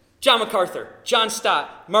 John MacArthur, John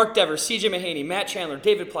Stott, Mark Dever, C.J. Mahaney, Matt Chandler,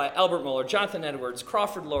 David Platt, Albert Mohler, Jonathan Edwards,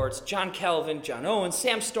 Crawford Lords, John Calvin, John Owen,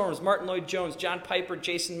 Sam Storms, Martin Lloyd-Jones, John Piper,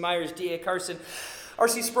 Jason Myers, D.A. Carson,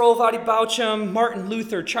 R.C. Sproul, Vadi Boucham, Martin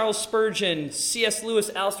Luther, Charles Spurgeon, C.S.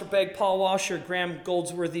 Lewis, Alistair Begg, Paul Washer, Graham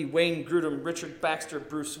Goldsworthy, Wayne Grudem, Richard Baxter,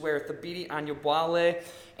 Bruce Ware, Thabiti Anyabwile,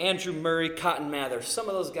 Andrew Murray, Cotton Mather. Some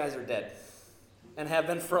of those guys are dead and have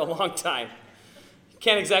been for a long time.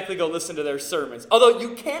 Can't exactly go listen to their sermons. Although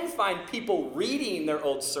you can find people reading their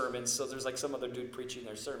old sermons, so there's some other dude preaching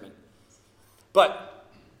their sermon. But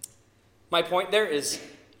my point there is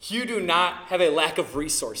you do not have a lack of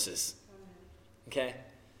resources. Okay?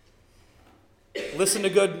 Listen to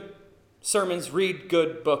good sermons, read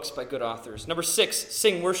good books by good authors. Number 6,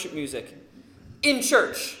 sing worship music. In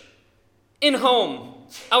church, in home,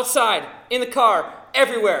 outside, in the car,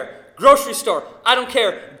 everywhere, grocery store, I don't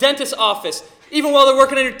care, dentist's office, even while they're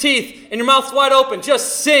working on your teeth and your mouth's wide open,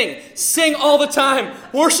 just sing. Sing all the time.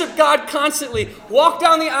 Worship God constantly. Walk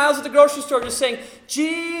down the aisles at the grocery store just saying,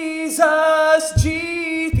 Jesus,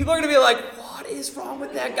 Jesus. People are going to be like, what is wrong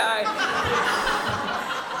with that guy?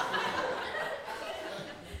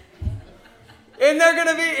 And they're going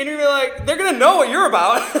to be, and you're going to be like, they're going to know what you're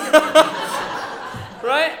about.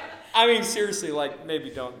 Right? I mean, seriously,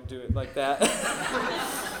 maybe don't do it like that.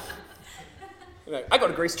 Like, I go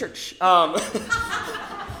to Grace Church. No.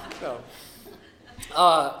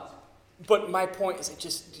 But my point is,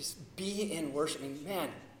 just be in worship. I mean, man,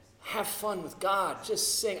 have fun with God.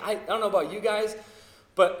 Just sing. I don't know about you guys,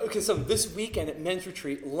 but okay, so this weekend at Men's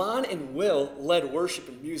Retreat, Lon and Will led worship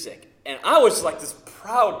and music. And I was like this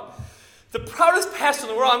the proudest pastor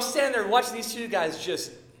in the world. I'm standing there watching these two guys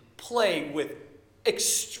just play with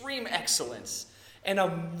extreme excellence. And a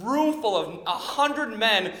room full of 100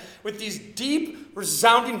 men with these deep,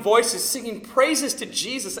 resounding voices singing praises to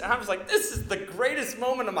Jesus. And I was like, this is the greatest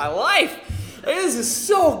moment of my life. This is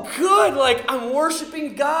so good. Like, I'm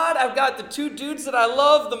worshiping God. I've got the two dudes that I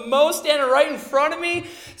love the most standing right in front of me,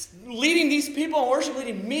 leading these people in worship,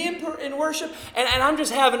 leading me in worship. And I'm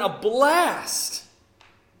just having a blast.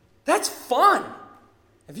 That's fun.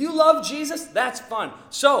 If you love Jesus, that's fun.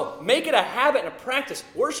 So make it a habit and a practice.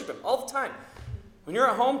 Worship Him all the time. When you're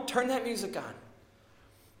at home, turn that music on.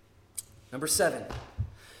 Number 7,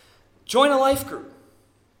 join a life group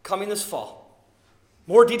coming this fall.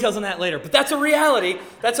 More details on that later, but that's a reality.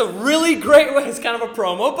 That's a really great way. It's kind of a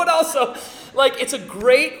promo, but also, it's a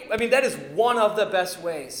great, that is one of the best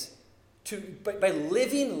ways by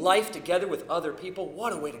living life together with other people.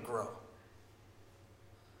 What a way to grow.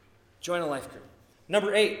 Join a life group.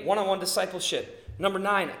 Number 8, one-on-one discipleship. Number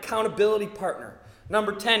 9, accountability partner.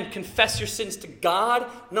 Number 10, confess your sins to God.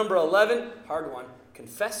 Number 11, hard one,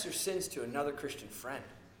 confess your sins to another Christian friend.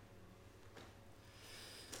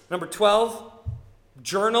 Number 12,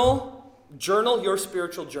 journal your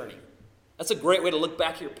spiritual journey. That's a great way to look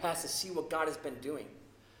back at your past to see what God has been doing.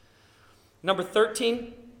 Number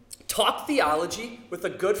 13, talk theology with a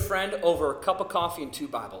good friend over a cup of coffee and 2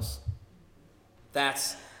 Bibles.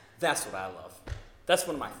 That's what I love. That's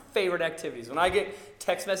one of my favorite activities. When I get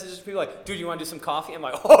text messages from people like, dude, you want to do some coffee? I'm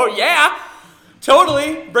like, oh, yeah,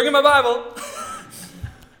 totally. Bring in my Bible.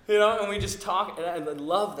 And we just talk. And I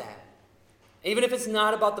love that. Even if it's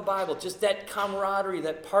not about the Bible, just that camaraderie,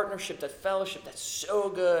 that partnership, that fellowship, that's so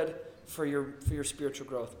good for your spiritual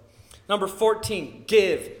growth. Number 14,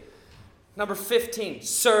 give. Number 15,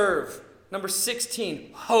 serve. Number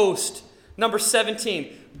 16, host. Number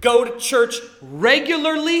 17, go to church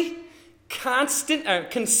regularly,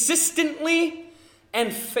 consistently,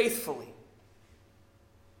 and faithfully.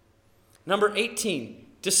 Number 18,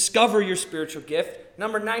 discover your spiritual gift.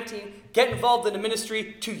 Number 19, get involved in the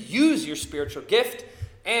ministry to use your spiritual gift.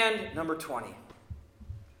 And number 20,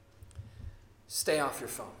 stay off your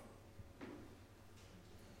phone.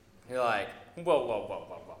 You're like, whoa.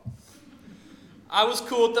 I was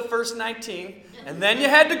cool with the first 19, and then you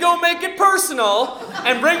had to go make it personal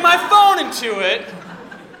and bring my phone into it.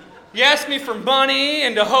 You asked me for money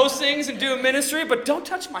and to host things and do a ministry, but don't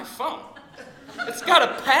touch my phone. It's got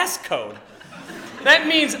a passcode. That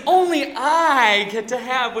means only I get to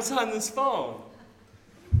have what's on this phone.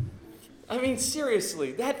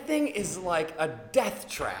 Seriously, that thing is like a death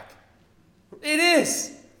trap. It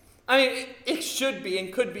is. It should be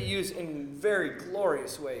and could be used in very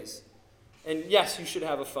glorious ways. And yes, you should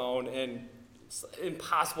have a phone, and it's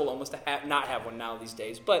impossible almost to not have one now these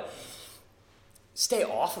days, but stay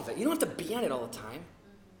off of it. You don't have to be on it all the time.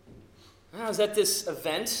 I was at this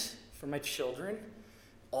event for my children.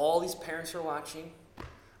 All these parents are watching.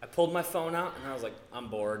 I pulled my phone out, and I was like, I'm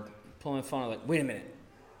bored. Pulled my phone out, like, wait a minute.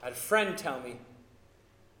 I had a friend tell me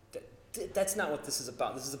that's not what this is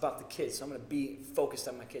about. This is about the kids, so I'm going to be focused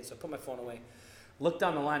on my kids. So I put my phone away. Looked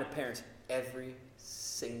down the line of parents. Every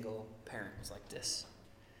single parent was like this.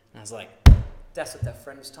 And I was like, that's what that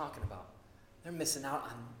friend was talking about. They're missing out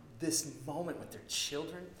on this moment with their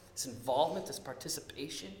children, this involvement, this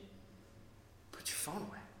participation. Put your phone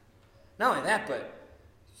away. Not only that, but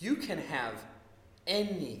you can have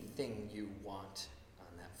anything you want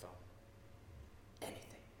on that phone.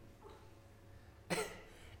 Anything.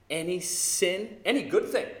 Any sin, any good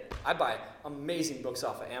thing. I buy amazing books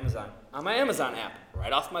off of Amazon, on my Amazon app,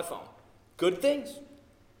 right off my phone. Good things.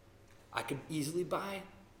 I could easily buy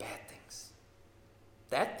bad things.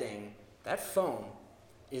 That phone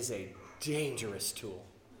is a dangerous tool.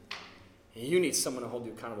 And you need someone to hold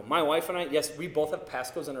you accountable. My wife and I, yes, we both have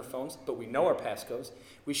passcodes on our phones, but we know our passcodes.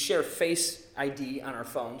 We share Face ID on our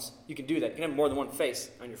phones. You can do that. You can have more than one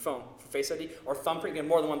face on your phone for Face ID, or thumbprint. You can have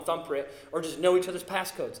more than one thumbprint, or just know each other's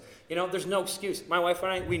passcodes. There's no excuse. My wife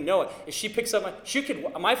and I, we know it. If she picks up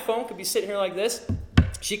my phone could be sitting here like this.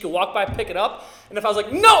 She could walk by, pick it up, and if I was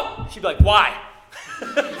like, no, she'd be like, why?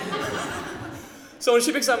 So when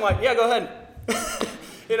she picks up, I'm like, yeah, go ahead.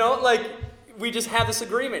 We just have this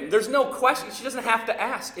agreement. There's no question. She doesn't have to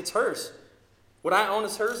ask. It's hers. What I own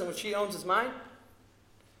is hers, and what she owns is mine.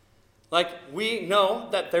 Like, we know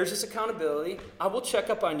that there's this accountability. I will check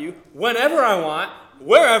up on you whenever I want,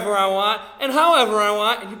 wherever I want, and however I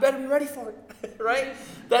want, and you better be ready for it, right?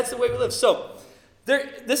 That's the way we live. So,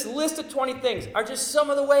 this list of 20 things are just some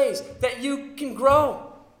of the ways that you can grow.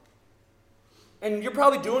 And you're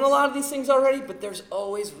probably doing a lot of these things already, but there's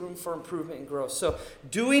always room for improvement and growth. So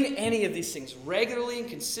doing any of these things regularly and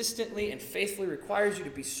consistently and faithfully requires you to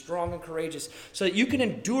be strong and courageous so that you can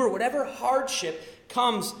endure whatever hardship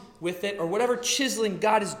comes with it or whatever chiseling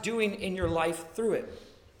God is doing in your life through it.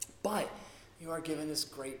 But you are given this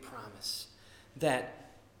great promise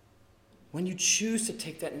that when you choose to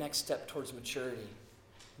take that next step towards maturity,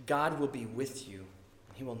 God will be with you.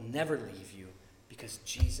 He will never leave you because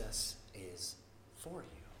Jesus is for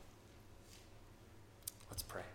you. Let's pray.